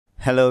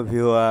Hello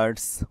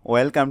viewers,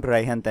 welcome to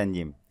Raihan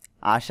Tanzim.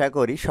 আশা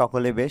করি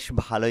সকলে বেশ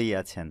ভালোই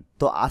আছেন।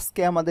 তো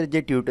আজকে আমাদের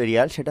যে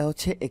টিউটোরিয়াল সেটা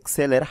হচ্ছে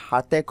এক্সেলের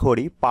হাতে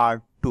খড়ি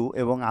পার্ট 2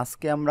 এবং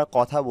আজকে আমরা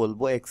কথা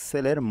বলবো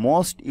এক্সেলের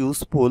মোস্ট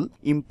ইউজফুল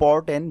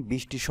ইম্পর্টেন্ট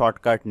 20টি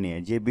শর্টকাট নিয়ে।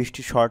 যে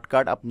 20টি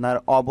শর্টকাট আপনার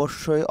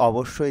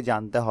অবশ্যই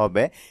জানতে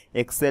হবে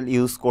এক্সেল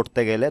ইউজ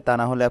করতে গেলে, তা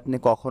না হলে আপনি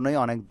কখনোই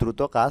অনেক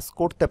দ্রুত কাজ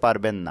করতে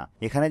পারবেন না।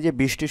 এখানে যে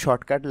 20টি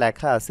শর্টকাট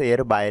লেখা আছে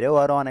এর বাইরেও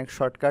আরও অনেক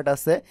শর্টকাট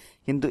আছে,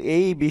 কিন্তু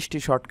এই 20টি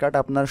শর্টকাট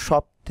আপনার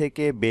সব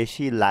থেকে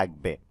বেশি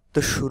লাগবে।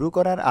 তো শুরু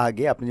করার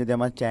আগে আপনি যদি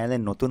আমার চ্যানেলে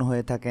নতুন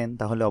হয়ে থাকেন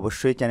তাহলে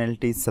অবশ্যই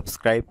চ্যানেলটি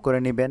সাবস্ক্রাইব করে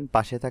নেবেন,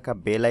 পাশে থাকা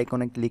বেল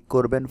আইকনে ক্লিক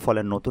করবেন,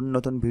 ফলে নতুন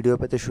নতুন ভিডিও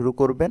পেতে শুরু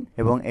করবেন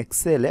এবং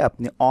এক্সেলে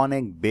আপনি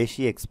অনেক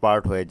বেশি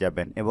এক্সপার্ট হয়ে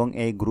যাবেন এবং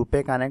এই গ্রুপে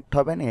কানেক্ট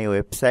হবেন, এই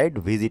ওয়েবসাইট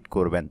ভিজিট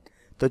করবেন।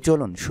 তো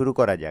চলুন শুরু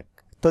করা যাক।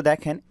 তো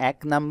দেখেন, 1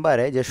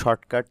 নম্বরে যে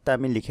শর্টকাটটা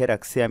আমি লিখে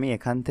রাখছি, আমি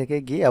এখান থেকে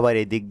গিয়ে আবার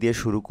এদিক দিয়ে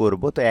শুরু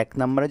করব। তো 1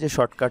 নম্বরে যে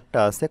শর্টকাটটা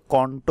আছে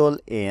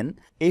Ctrl+N,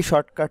 এই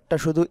শর্টকাটটা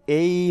শুধু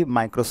এই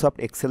মাইক্রোসফট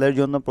এক্সেলের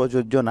জন্য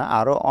প্রযোজ্য না,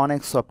 আরও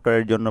অনেক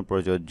সফটওয়্যারের জন্য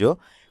প্রযোজ্য।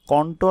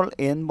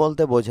 Ctrl+N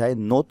বলতে বোঝায়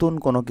নতুন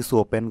কোনো কিছু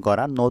ওপেন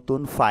করা, নতুন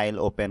ফাইল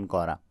ওপেন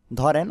করা।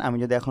 ধরেন আমি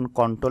যদি এখন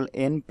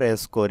Ctrl+N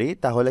প্রেস করি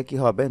তাহলে কি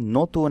হবে,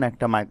 নতুন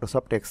একটা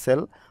মাইক্রোসফট এক্সেল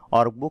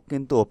ওয়ার্কবুক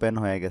কিন্তু ওপেন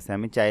হয়ে গেছে।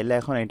 আমি চাইলে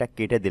এখন এটা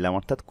কেটে দিলাম,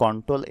 অর্থাৎ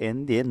Ctrl+N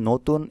দিয়ে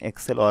নতুন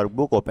এক্সেল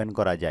ওয়ার্কবুক ওপেন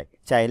করা যায়।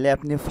 চাইলে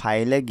আপনি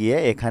ফাইলে গিয়ে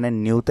এখানে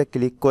নিউতে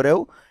ক্লিক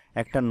করেও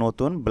একটা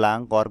নতুন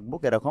ব্ল্যাঙ্ক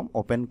ওয়ার্কবুক এরকম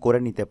ওপেন করে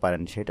নিতে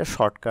পারেন। সেটা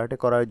শর্টকাটে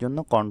করার জন্য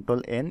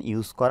Ctrl+N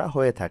ইউজ করা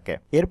হয়ে থাকে।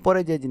 এরপরে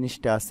যে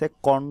জিনিসটা আছে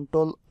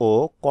Ctrl+O,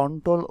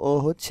 Ctrl+O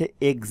হচ্ছে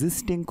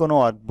এক্সিস্টিং কোনো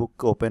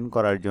ওয়ার্কবুককে ওপেন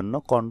করার জন্য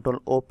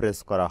Ctrl+O প্রেস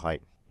করা হয়।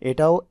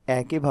 এটাও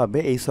একইভাবে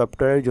এই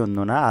সফটওয়্যারের জন্য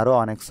না, আরও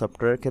অনেক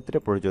সফটওয়্যারের ক্ষেত্রে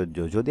প্রযোজ্য।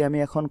 যদি আমি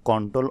এখন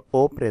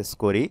Ctrl+O প্রেস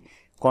করি,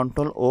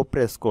 Ctrl+O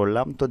প্রেস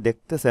করলাম, তো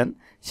দেখতেছেন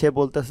সে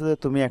বলতেছে যে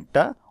তুমি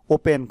একটা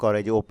ওপেন করে,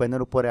 যে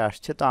ওপেনের উপরে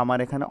আসছে। তো আমার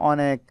এখানে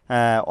অনেক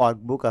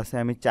ওয়ার্কবুক আছে,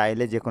 আমি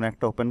চাইলে যে কোনো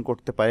একটা ওপেন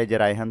করতে পারি। যে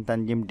রায়হান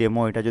তানজিম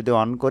ডেমো, এটা যদি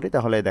অন করি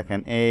তাহলে দেখেন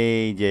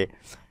এই যে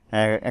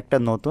একটা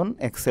নতুন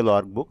এক্সেল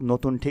ওয়ার্কবুক,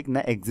 নতুন ঠিক না,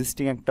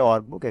 এক্সিস্টিং একটা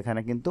ওয়ার্কবুক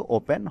এখানে কিন্তু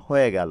ওপেন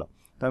হয়ে গেল।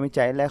 তো আমি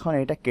চাইলে এখন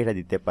এটা কেটে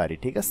দিতে পারি।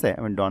 ঠিক আছে,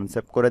 আমি ডন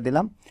সেভ করে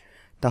দিলাম।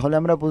 তাহলে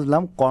আমরা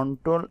বুঝলাম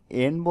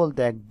Ctrl+N বলতে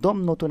একদম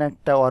নতুন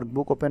একটা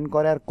ওয়ার্কবুক ওপেন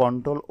করে, আর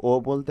Ctrl+O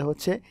বলতে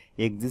হচ্ছে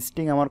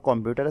এক্সিস্টিং আমার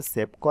কম্পিউটারে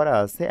সেভ করা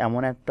আছে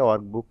এমন একটা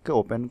ওয়ার্কবুককে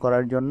ওপেন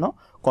করার জন্য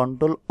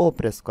Ctrl+O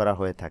প্রেস করা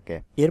হয়ে থাকে।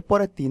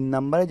 এরপরে 3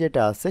 নম্বরে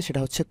যেটা আছে সেটা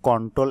হচ্ছে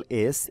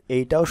Ctrl+S।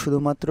 এইটাও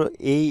শুধুমাত্র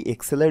এই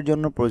এক্সেলের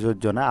জন্য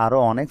প্রযোজ্য না, আরও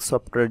অনেক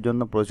সফটওয়্যারের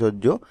জন্য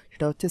প্রযোজ্য।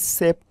 সেটা হচ্ছে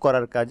সেভ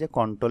করার কাজে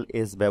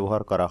Ctrl+S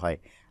ব্যবহার করা হয়।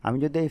 আমি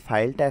যদি এই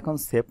ফাইলটা এখন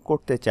সেভ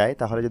করতে চাই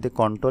তাহলে যদি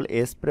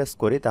Ctrl+S প্রেস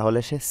করি তাহলে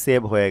সে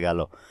সেভ হয়ে গেল।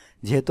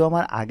 যেহেতু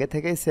আমার আগে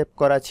থেকেই সেভ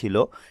করা ছিল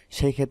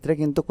সেই ক্ষেত্রে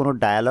কিন্তু কোনো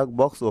ডায়ালগ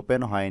বক্স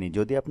ওপেন হয়নি।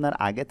 যদি আপনার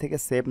আগে থেকে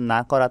সেভ না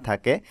করা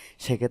থাকে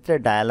সেক্ষেত্রে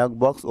ডায়ালগ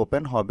বক্স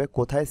ওপেন হবে,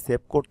 কোথায়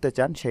সেভ করতে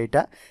চান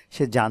সেইটা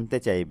সে জানতে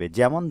চাইবে।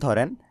 যেমন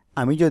ধরেন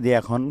আমি যদি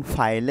এখন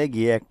ফাইলে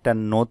গিয়ে একটা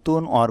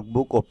নতুন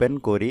ওয়ার্কবুক ওপেন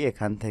করি,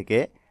 এখান থেকে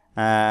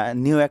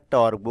নিউ একটা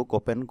ওয়ার্কবুক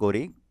ওপেন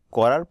করি,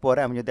 করার পরে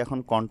আমি যদি এখন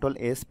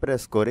Ctrl+S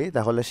প্রেস করি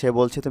তাহলে সে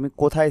বলছে তুমি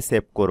কোথায়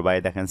সেভ করবা।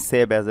 এই দেখেন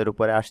সেভ অ্যাজের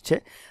উপরে আসছে।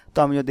 তো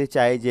আমি যদি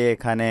চাই যে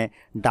এখানে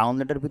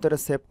ডাউনলোডের ভিতরে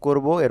সেভ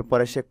করব,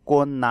 এরপরে সে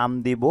কোন নাম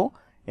দিব,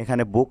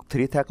 এখানে বুক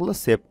 3 থাকলো,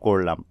 সেভ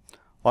করলাম।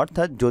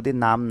 অর্থাৎ যদি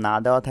নাম না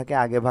দেওয়া থাকে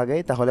আগে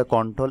ভাগেই তাহলে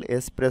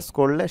Ctrl+S প্রেস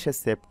করলে সে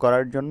সেভ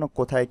করার জন্য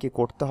কোথায় কি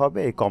করতে হবে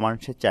এই কমান্ড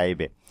সে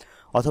চাইবে।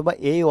 অথবা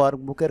এই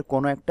ওয়ার্কবুকের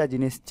কোনো একটা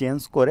জিনিস চেঞ্জ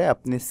করে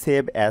আপনি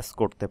সেভ অ্যাজ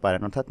করতে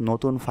পারেন, অর্থাৎ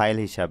নতুন ফাইল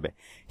হিসাবে।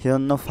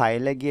 সেজন্য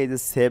ফাইলে গিয়ে যে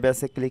সেভ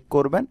অ্যাসে ক্লিক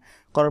করবেন,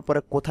 করার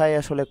পরে কোথায়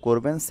আসলে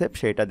করবেন সেভ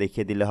সেটা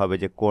দেখিয়ে দিলে হবে,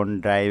 যে কোন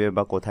ড্রাইভে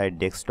বা কোথায়,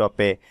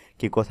 ডেস্কটপে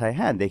কি কোথায়,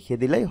 হ্যাঁ দেখিয়ে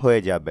দিলেই হয়ে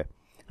যাবে।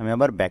 আমি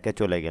আবার ব্যাকে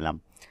চলে গেলাম।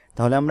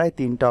 তাহলে আমরা এই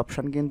 3টা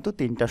অপশান কিন্তু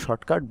 3টা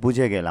শর্টকাট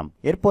বুঝে গেলাম।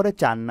 এরপরে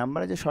 4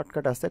 নম্বরে যে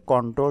শর্টকাট আছে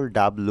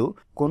Ctrl+W,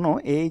 কোনো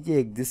এই যে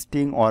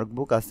এক্সিস্টিং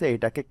ওয়ার্কবুক আছে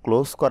এটাকে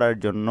ক্লোজ করার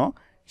জন্য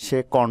সে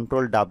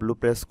Ctrl+W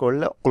প্রেস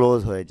করলে ক্লোজ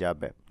হয়ে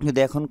যাবে। যদি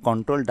এখন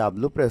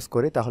Ctrl+W প্রেস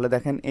করি তাহলে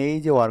দেখেন এই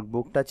যে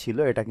ওয়ার্কবুকটা ছিল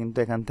এটা কিন্তু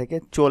এখান থেকে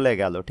চলে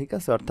গেল। ঠিক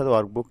আছে, অর্থাৎ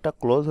ওয়ার্কবুকটা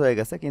ক্লোজ হয়ে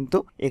গেছে, কিন্তু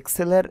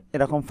এক্সেলের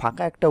এরকম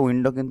ফাঁকা একটা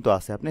উইন্ডো কিন্তু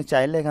আছে, আপনি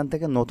চাইলে এখান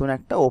থেকে নতুন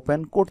একটা ওপেন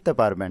করতে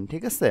পারবেন।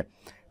 ঠিক আছে,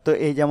 তো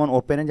এই যেমন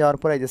ওপেনে যাওয়ার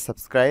পরে এই যে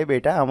সাবস্ক্রাইব,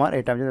 এটা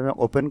যদি আমি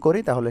ওপেন করি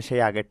তাহলে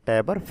সেই আগেরটা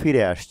এবার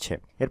ফিরে আসছে।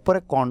 এরপরে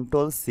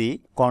Ctrl+C,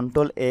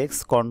 Ctrl+X,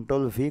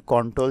 Ctrl+V,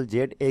 Ctrl+Z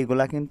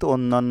এইগুলা কিন্তু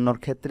অন্যান্যর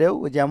ক্ষেত্রেও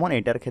যেমন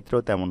এটার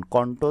ক্ষেত্রেও তেমন।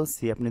 Ctrl+C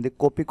আপনি যদি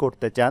কপি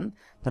করতে চান,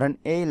 ধরেন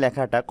এই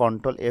লেখাটা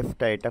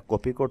Ctrl+Fটা এটা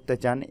কপি করতে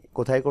চান,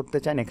 কোথায় করতে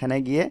চান, এখানে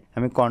গিয়ে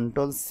আমি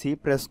Ctrl+C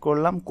প্রেস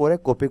করলাম, করে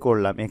কপি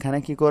করলাম। এখানে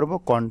কি করব,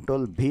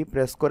 Ctrl+V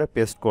প্রেস করে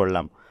পেস্ট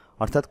করলাম,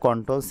 অর্থাৎ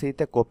Ctrl+C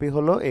তে কপি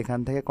হলো, এখান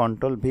থেকে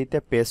Ctrl+V তে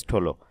পেস্ট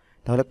হলো।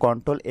 তাহলে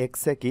Ctrl+X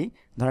এ কি,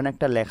 ধরেন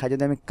একটা লেখা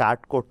যদি আমি কাট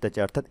করতে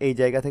চাই, অর্থাৎ এই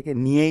জায়গা থেকে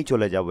নিয়েই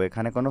চলে যাব,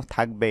 এখানে কোনো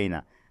থাকবেই না,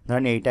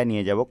 ধরেন এইটা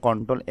নিয়ে যাব,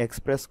 Ctrl+X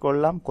প্রেস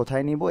করলাম,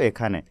 কোথায় নিব,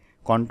 এখানে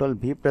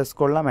Ctrl+V প্রেস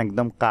করলাম,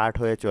 একদম কাট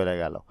হয়ে চলে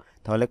গেল।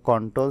 তাহলে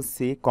control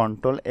C,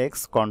 control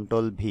x,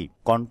 control V.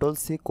 Control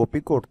C copy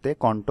করতে,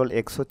 কন্ট্রোল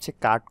এক্স হচ্ছে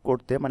কাট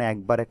করতে, মানে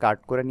একবারে কাট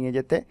করে নিয়ে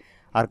যেতে,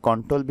 আর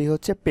কন্ট্রোল ভি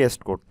হচ্ছে পেস্ট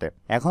করতে।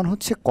 এখন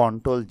হচ্ছে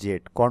কন্ট্রোল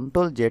জেড।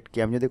 কন্ট্রোল জেডকে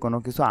আমি যদি কোনো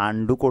কিছু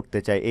আনডু করতে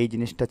চাই, এই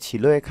জিনিসটা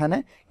ছিল এখানে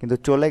কিন্তু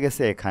চলে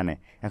গেছে এখানে,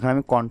 এখন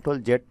আমি কন্ট্রোল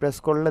জেড প্রেস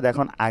করলে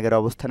দেখুন আগের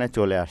অবস্থানে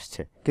চলে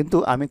আসছে। কিন্তু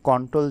আমি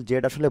কন্ট্রোল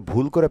জেড আসলে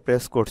ভুল করে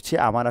প্রেস করছি,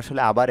 আমার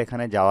আসলে আবার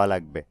এখানে যাওয়া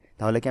লাগবে।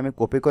 তাহলে কি আমি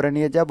কপি করে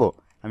নিয়ে যাব?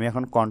 আমি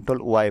এখন কন্ট্রোল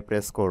ওয়াই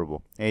প্রেস করব,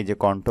 এই যে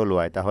কন্ট্রোল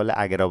ওয়াই, তাহলে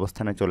আগের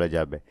অবস্থানে চলে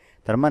যাবে।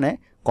 তার মানে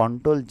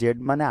কন্ট্রোল জেড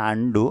মানে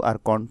আনডু, আর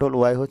কন্ট্রোল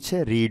ওয়াই হচ্ছে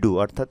রিডু,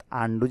 অর্থাৎ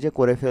আনডু যে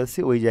করে ফেলছি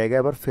ওই জায়গায়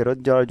আবার ফেরত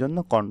যাওয়ার জন্য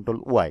কন্ট্রোল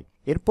ওয়াই।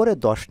 এরপরে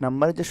 10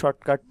 নম্বরে যে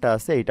শর্টকাটটা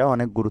আছে এটা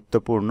অনেক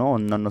গুরুত্বপূর্ণ,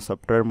 অন্যান্য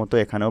সফটওয়্যারের মতো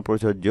এখানেও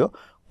প্রযোজ্য।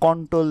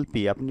 Control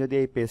P. আপনি যদি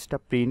এই পেজটা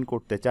প্রিন্ট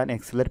করতে চান,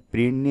 এক্সেলের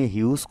প্রিন্ট নিয়ে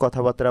হিউজ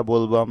কথাবার্তা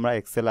বলবো আমরা।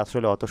 এক্সেল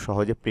আসলে অত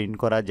সহজে প্রিন্ট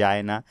করা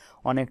যায় না,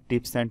 অনেক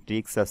টিপস অ্যান্ড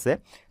ট্রিক্স আছে।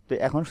 তো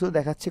এখন শুধু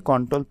দেখাচ্ছি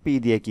কন্ট্রোল পি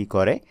দিয়ে কি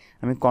করে।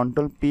 আমি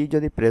কন্ট্রোল পি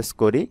যদি প্রেস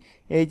করি,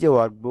 এই যে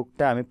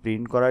ওয়ার্কবুকটা আমি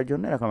প্রিন্ট করার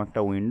জন্য এরকম একটা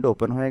উইন্ডো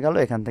ওপেন হয়ে গেল,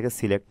 এখান থেকে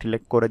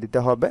সিলেক্ট করে দিতে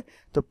হবে।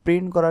 তো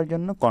প্রিন্ট করার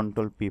জন্য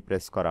কন্ট্রোল পি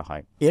প্রেস করা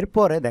হয়।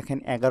 এরপরে দেখেন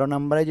 11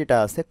 নম্বরে যেটা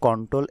আছে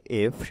কন্ট্রোল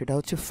এফ, সেটা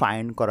হচ্ছে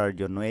ফাইন্ড করার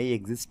জন্য। এই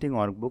এক্সিস্টিং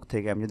ওয়ার্কবুক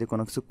থেকে আমি যদি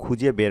কোনো কিছু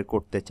খুঁজে বের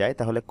করতে চাই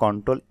তাহলে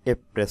কন্ট্রোল এফ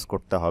প্রেস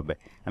করতে হবে।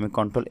 আমি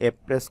কন্ট্রোল এফ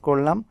প্রেস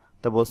করলাম,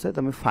 তো বলছে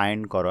তুমি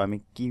ফাইন্ড করো। আমি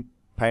কি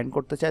ফাইন্ড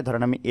করতে চাই?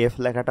 ধরেন আমি এফ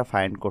লেখাটা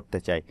ফাইন্ড করতে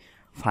চাই,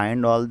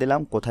 ফাইন্ড অল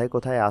দিলাম। কোথায়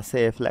কোথায় আছে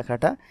এফ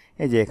লেখাটা,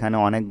 এই যে এখানে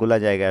অনেকগুলো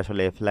জায়গায়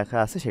আসলে এফ লেখা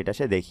আছে, সেটা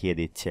সে দেখিয়ে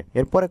দিচ্ছে।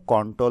 এরপরে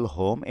কন্ট্রোল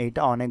হোম,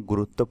 এইটা অনেক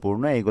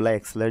গুরুত্বপূর্ণ, এইগুলা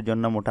এক্সেলের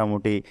জন্য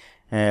মোটামুটি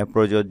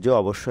প্রযোজ্য,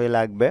 অবশ্যই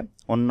লাগবে।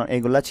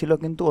 এগুলা ছিল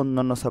কিন্তু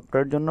অন্যান্য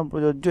সফটওয়্যারের জন্য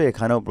প্রযোজ্য,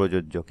 এখানেও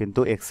প্রযোজ্য, কিন্তু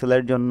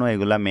এক্সেলের জন্য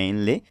এগুলা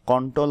মেইনলি।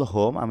 কন্ট্রোল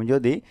হোম, আমি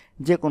যদি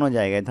যে কোনো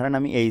জায়গায়, ধরেন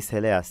আমি এই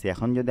সেলে আছি,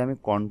 এখন যদি আমি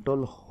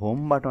কন্ট্রোল হোম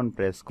বাটন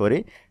প্রেস করি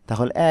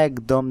তাহলে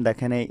একদম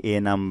দেখেন এই এ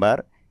নাম্বার,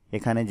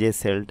 এখানে যে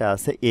সেলটা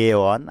আছে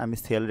A1, আমি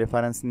সেল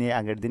রেফারেন্স নিয়ে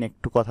আগের দিন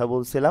একটু কথা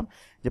বলছিলাম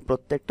যে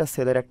প্রত্যেকটা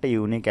সেলের একটা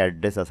ইউনিক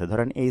অ্যাড্রেস আছে।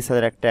 ধরেন এই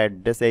সেলের একটা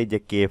অ্যাড্রেস এই যে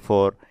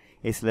K4,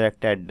 এই সেলের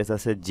একটা অ্যাড্রেস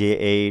আছে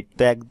J8,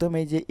 তো একদম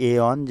এই যে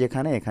A1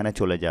 যেখানে, এখানে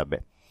চলে যাবে।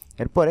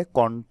 এরপরে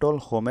কন্ট্রোল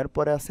হোমের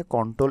পরে আছে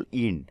কন্ট্রোল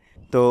ইন।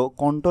 তো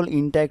কন্ট্রোল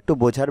ইনটা একটু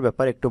বোঝার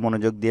ব্যাপার, একটু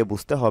মনোযোগ দিয়ে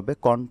বুঝতে হবে।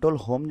 কন্ট্রোল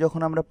হোম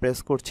যখন আমরা প্রেস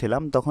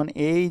করছিলাম তখন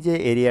এই যে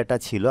এরিয়াটা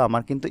ছিল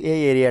আমার, কিন্তু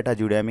এই এরিয়াটা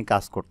জুড়ে আমি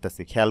কাজ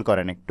করতেছি, খেয়াল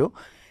করেন একটু।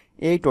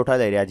 এই টোটাল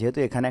এরিয়া, যেহেতু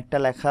এখানে একটা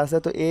লেখা আছে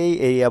তো এই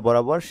এরিয়া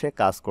বরাবর সে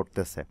কাজ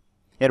করতেছে,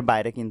 এর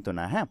বাইরে কিন্তু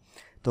না। হ্যাঁ,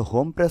 তো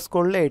হোম প্রেস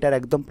করলে এটার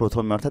একদম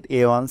প্রথমে অর্থাৎ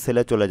A1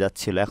 সেলে চলে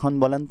যাচ্ছিল। এখন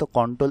বলেন তো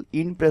কন্ট্রোল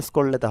ইন প্রেস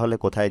করলে তাহলে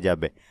কোথায়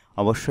যাবে?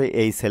 অবশ্যই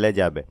এই সেলে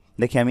যাবে।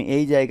 দেখি আমি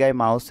এই জায়গায়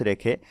মাউস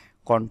রেখে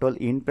কন্ট্রোল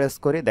ইন প্রেস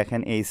করি,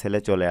 দেখেন এই সেলে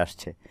চলে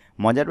আসছে।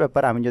 মজার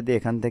ব্যাপার, আমি যদি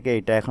এখান থেকে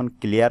এটা এখন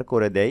ক্লিয়ার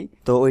করে দেই,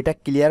 তো ওইটা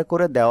ক্লিয়ার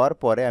করে দেওয়ার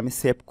পরে আমি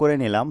সেভ করে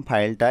নিলাম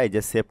ফাইলটা, এই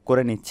যে সেভ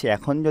করে নিচ্ছি।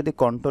 এখন যদি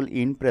কন্ট্রোল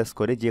ইন প্রেস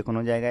করি যে কোনো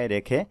জায়গায়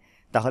রেখে,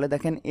 তাহলে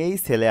দেখেন এই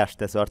সেলে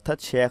আসতেছে, অর্থাৎ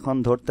সে এখন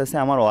ধরতেছে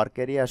আমার ওয়ার্ক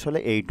এরিয়া আসলে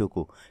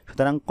এইটুকু।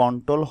 সুতরাং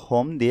কন্ট্রোল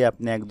হোম দিয়ে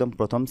আপনি একদম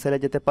প্রথম সেলে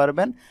যেতে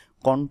পারবেন,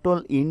 কন্ট্রোল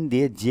ইন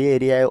দিয়ে যে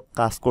এরিয়ায়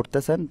কাজ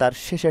করতেছেন তার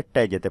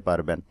শেষেরটায় যেতে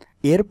পারবেন।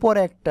 এরপর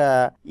একটা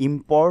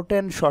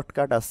ইম্পর্টেন্ট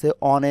শর্টকাট আছে,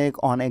 অনেক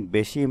অনেক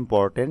বেশি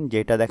ইম্পর্টেন্ট,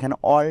 যেটা দেখেন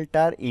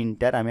অল্টার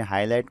ইন্টার, আমি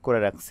হাইলাইট করে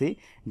রাখছি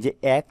যে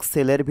এক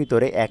সেলের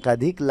ভিতরে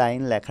একাধিক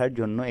লাইন লেখার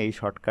জন্য এই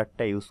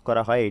শর্টকাটটা ইউজ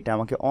করা হয়। এটা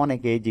আমাকে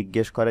অনেকেই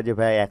জিজ্ঞেস করে যে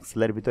ভাই এক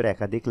সেলের ভিতরে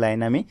একাধিক লাইন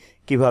আমি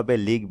কিভাবে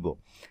লিখব।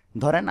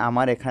 ধরেন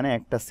আমার এখানে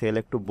একটা সেল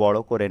একটু বড়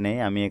করে নেই,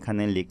 আমি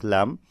এখানে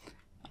লিখলাম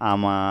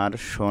আমার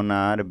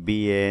সোনার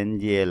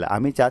BNGL।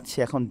 আমি চাচ্ছি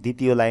এখন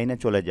দ্বিতীয় লাইনে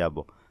চলে যাব,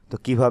 তো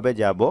কিভাবে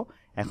যাব?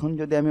 এখন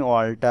যদি আমি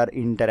অল্টার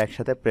ইন্টার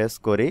একসাথে প্রেস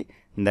করি,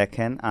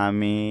 দেখেন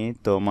আমি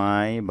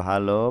তোমায়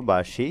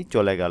ভালোবাসি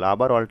চলে গেল,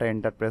 আবার অল্টার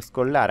ইন্টার প্রেস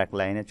করলে আরেক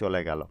লাইনে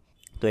চলে গেল।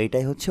 তো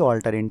এইটাই হচ্ছে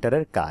অল্টার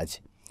ইন্টারের কাজ।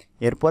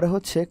 এরপরে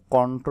হচ্ছে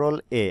কন্ট্রোল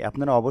এ,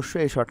 আপনারা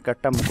অবশ্যই এই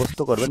শর্টকাটটা মুখস্থ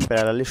করবেন,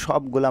 প্যারালালি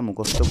সবগুলা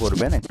মুখস্থ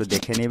করবেন, একটু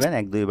দেখে নেবেন,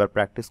 1-2 বার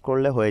প্র্যাকটিস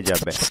করলে হয়ে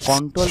যাবে।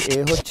 কন্ট্রোল এ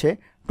হচ্ছে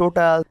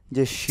টোটাল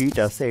যে শিট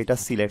আছে এটা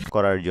সিলেক্ট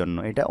করার জন্য,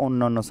 এটা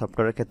অন্যান্য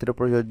সফটওয়্যারের ক্ষেত্রে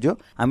প্রযোজ্য।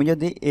 আমি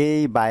যদি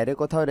এই বাইরে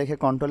কোথাও রেখে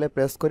কন্ট্রোলে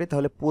প্রেস করি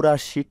তাহলে পুরা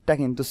শিটটা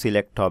কিন্তু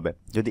সিলেক্ট হবে।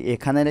 যদি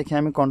এখানে রেখে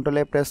আমি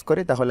কন্ট্রোলে প্রেস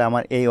করি তাহলে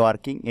আমার এই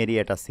ওয়ার্কিং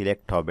এরিয়াটা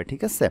সিলেক্ট হবে,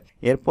 ঠিক আছে।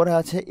 এরপরে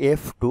আছে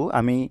F2,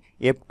 আমি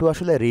F2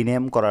 আসলে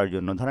রিনেম করার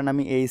জন্য, ধরেন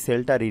আমি এই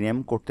সেলটা রিনেম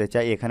করতে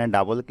চাই, এখানে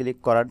ডাবল ক্লিক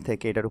করার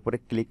থেকে এটার উপরে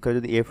ক্লিক করে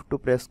যদি F2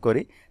 প্রেস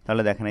করি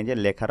তাহলে দেখেন এই যে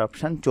লেখার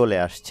অপশান চলে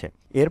আসছে।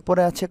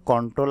 এরপরে আছে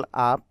কন্ট্রোল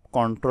আপ,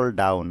 কন্ট্রোল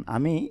ডাউন,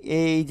 আমি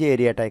এই যে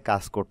এরিয়াটায়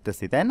কাজ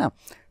করতেছি, তাই না?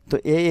 তো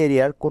এই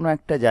এরিয়ার কোনো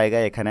একটা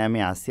জায়গায় এখানে আমি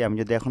আসি, আমি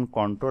যদি এখন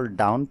কন্ট্রোল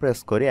ডাউন প্রেস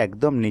করি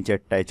একদম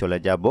নিচেরটায় চলে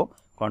যাব,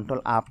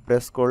 কন্ট্রোল আপ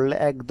প্রেস করলে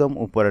একদম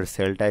উপরের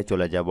সেলটায়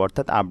চলে যাব,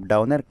 অর্থাৎ আপ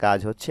ডাউনের কাজ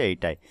হচ্ছে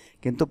এইটাই।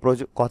 কিন্তু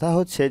কথা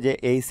হচ্ছে যে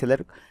এই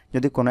সেলের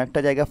যদি কোনো একটা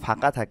জায়গা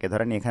ফাঁকা থাকে,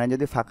 ধরেন এখানে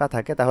যদি ফাঁকা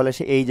থাকে তাহলে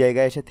সে এই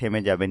জায়গায় এসে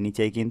থেমে যাবে,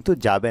 নিচেই কিন্তু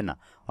যাবে না,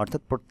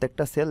 অর্থাৎ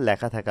প্রত্যেকটা সেল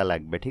লেখা থাকা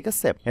লাগবে, ঠিক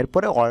আছে।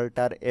 এরপরে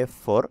অল্টার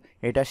F4,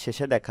 এটা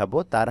শেষে দেখাবো,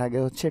 তার আগে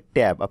হচ্ছে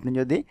ট্যাব। আপনি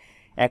যদি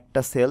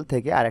একটা সেল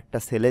থেকে আরেকটা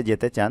সেলে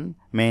যেতে চান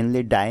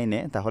মেইনলি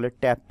ডাইনে, তাহলে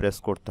ট্যাব প্রেস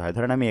করতে হয়।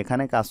 ধরেন আমি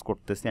এখানে কাজ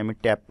করতেছি, আমি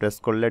ট্যাব প্রেস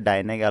করলে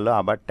ডাইনে গেল,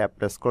 আবার ট্যাব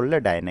প্রেস করলে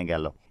ডাইনে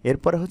গেল।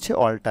 এরপরে হচ্ছে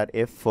অল্টার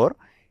F4,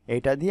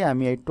 এটা দিয়ে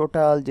আমি এই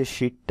টোটাল যে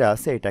শিটটা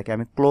আছে এটাকে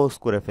আমি ক্লোজ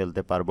করে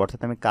ফেলতে পারবো।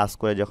 অর্থাৎ আমি কাজ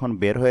করে যখন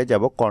বের হয়ে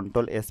যাব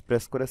কন্ট্রোল S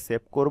প্রেস করে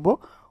সেভ করব,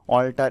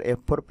 অল্টার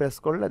F4 প্রেস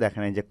করলে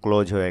দেখেন এই যে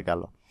ক্লোজ হয়ে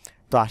গেল।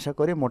 তো আশা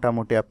করি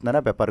মোটামুটি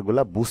আপনারা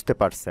ব্যাপারগুলো বুঝতে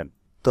পারছেন।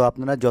 তো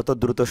আপনারা যত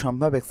দ্রুত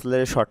সম্ভব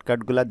এক্সেলের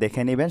শর্টকাটগুলো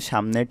দেখে নেবেন।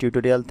 সামনের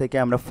টিউটোরিয়াল থেকে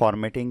আমরা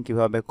ফরম্যাটিং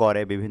কিভাবে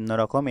করে বিভিন্ন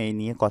রকম এই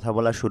নিয়ে কথা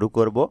বলা শুরু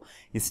করব,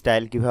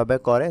 স্টাইল কিভাবে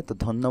করে। তো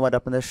ধন্যবাদ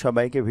আপনাদের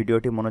সবাইকে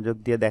ভিডিওটি মনোযোগ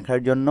দিয়ে দেখার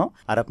জন্য।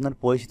 আর আপনার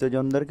পরিচিত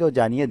জনদেরকেও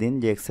জানিয়ে দিন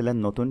যে এক্সেলের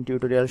নতুন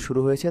টিউটোরিয়াল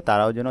শুরু হয়েছে,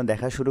 তারাও যেন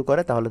দেখা শুরু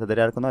করে, তাহলে তাদের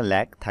আর কোনো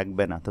ল্যাগ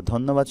থাকবে না। তো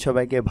ধন্যবাদ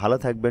সবাইকে, ভালো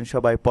থাকবেন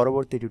সবাই।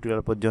 পরবর্তী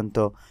টিউটোরিয়াল পর্যন্ত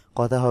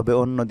কথা হবে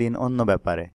অন্য দিন অন্য ব্যাপারে।